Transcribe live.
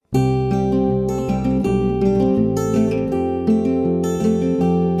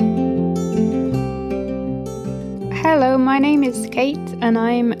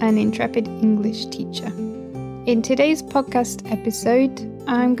an intrepid English teacher. In today's podcast episode,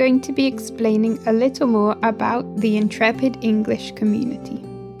 I'm going to be explaining a little more about the Intrepid English community.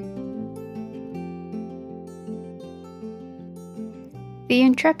 The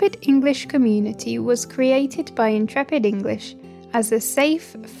Intrepid English community was created by Intrepid English as a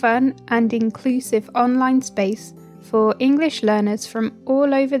safe, fun, and inclusive online space for English learners from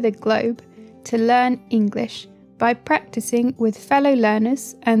all over the globe to learn English by practicing with fellow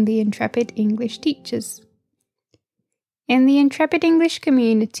learners and the Intrepid English teachers. In the Intrepid English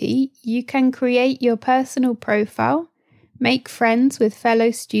community, you can create your personal profile, make friends with fellow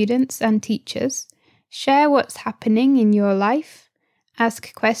students and teachers, share what's happening in your life,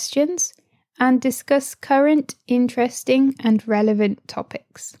 ask questions, and discuss current, interesting, and relevant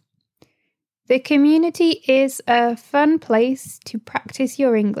topics. The community is a fun place to practice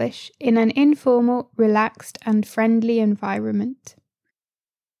your English in an informal, relaxed, and friendly environment.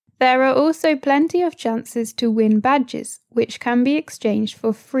 There are also plenty of chances to win badges, which can be exchanged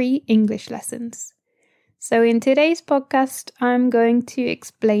for free English lessons. So in today's podcast, I'm going to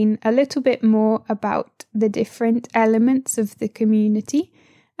explain a little bit more about the different elements of the community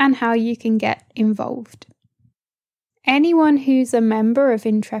and how you can get involved. Anyone who's a member of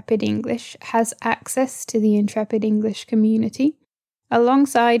Intrepid English has access to the Intrepid English community,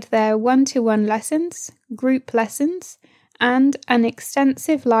 alongside their one-to-one lessons, group lessons, and an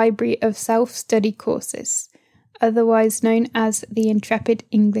extensive library of self-study courses, otherwise known as the Intrepid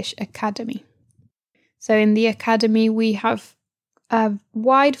English Academy. So in the Academy, we have a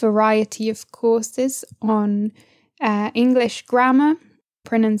wide variety of courses on English grammar,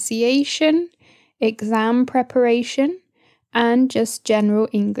 pronunciation, exam preparation, and just general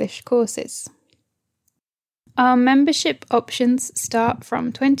English courses. Our membership options start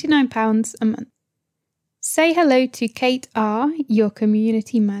from £29 a month. Say hello to Kate R., your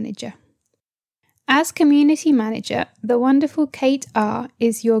community manager. As community manager, the wonderful Kate R.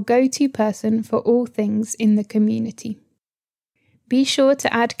 is your go-to person for all things in the community. Be sure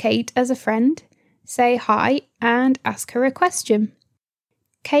to add Kate as a friend, say hi, and ask her a question.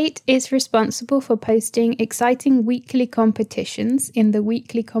 Kate is responsible for posting exciting weekly competitions in the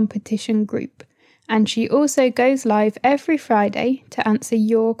weekly competition group, and she also goes live every Friday to answer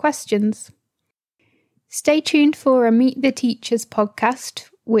your questions. Stay tuned for a Meet the Teachers podcast,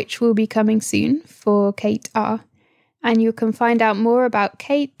 which will be coming soon for Kate R., and you can find out more about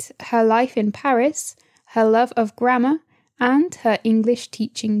Kate, her life in Paris, her love of grammar, and her English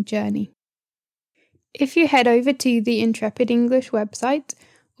teaching journey. If you head over to the Intrepid English website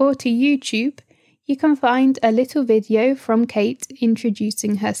or to YouTube, you can find a little video from Kate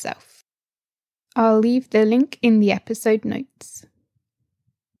introducing herself. I'll leave the link in the episode notes.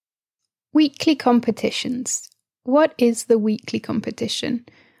 Weekly competitions. What is the weekly competition?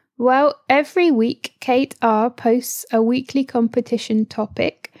 Well, every week Kate R. posts a weekly competition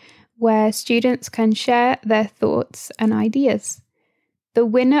topic where students can share their thoughts and ideas. The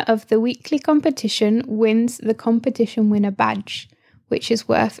winner of the weekly competition wins the competition winner badge, which is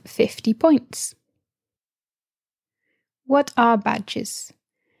worth 50 points. What are badges?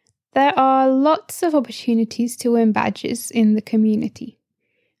 There are lots of opportunities to win badges in the community,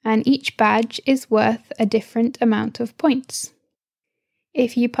 and each badge is worth a different amount of points.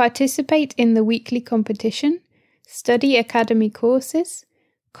 If you participate in the weekly competition, study academy courses,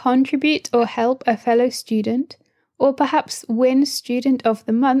 contribute or help a fellow student, or perhaps win Student of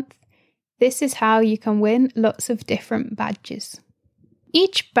the Month, this is how you can win lots of different badges.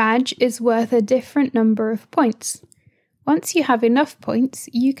 Each badge is worth a different number of points. Once you have enough points,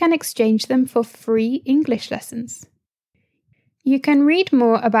 you can exchange them for free English lessons. You can read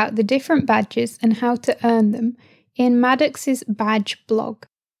more about the different badges and how to earn them in Maddox's badge blog.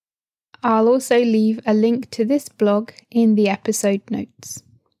 I'll also leave a link to this blog in the episode notes.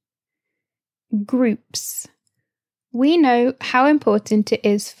 Groups. We know how important it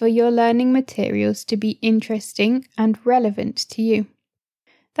is for your learning materials to be interesting and relevant to you.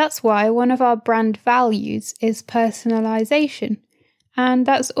 That's why one of our brand values is personalization, and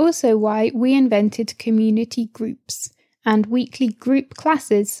that's also why we invented community groups and weekly group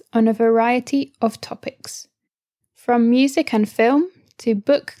classes on a variety of topics. From music and film, to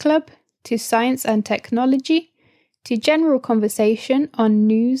book club, to science and technology, to general conversation on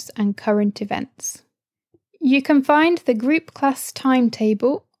news and current events. You can find the group class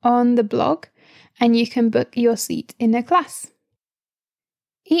timetable on the blog, and you can book your seat in a class.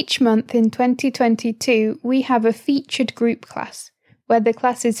 Each month in 2022, we have a featured group class, where the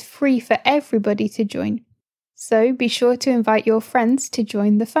class is free for everybody to join. So be sure to invite your friends to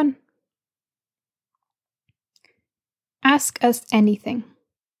join the fun. Ask us anything.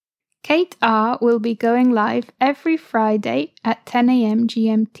 Kate R will be going live every Friday at 10 a.m.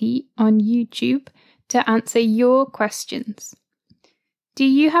 GMT on YouTube to answer your questions. Do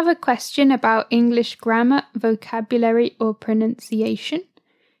you have a question about English grammar, vocabulary, or pronunciation?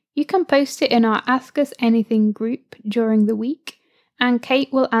 You can post it in our Ask Us Anything group during the week, and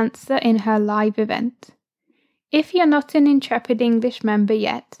Kate will answer in her live event. If you're not an Intrepid English member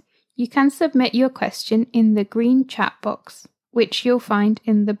yet, you can submit your question in the green chat box, which you'll find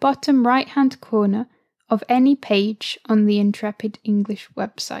in the bottom right-hand corner of any page on the Intrepid English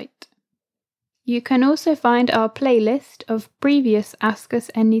website. You can also find our playlist of previous Ask Us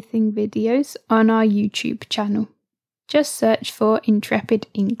Anything videos on our YouTube channel. Just search for Intrepid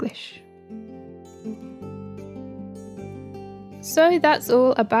English. So that's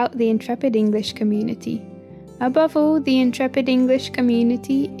all about the Intrepid English community. Above all, the Intrepid English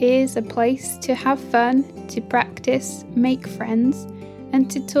community is a place to have fun, to practice, make friends, and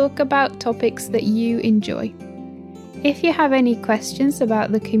to talk about topics that you enjoy. If you have any questions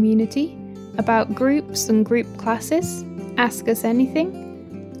about the community, about groups and group classes, Ask Us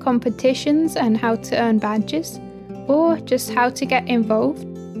Anything, competitions and how to earn badges, or just how to get involved,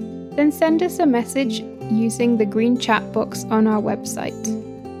 then send us a message using the green chat box on our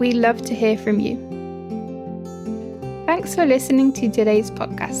website. We love to hear from you. Thanks for listening to today's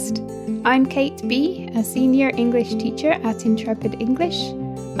podcast. I'm Kate B, a senior English teacher at Intrepid English.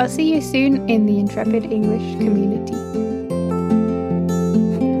 I'll see you soon in the Intrepid English community.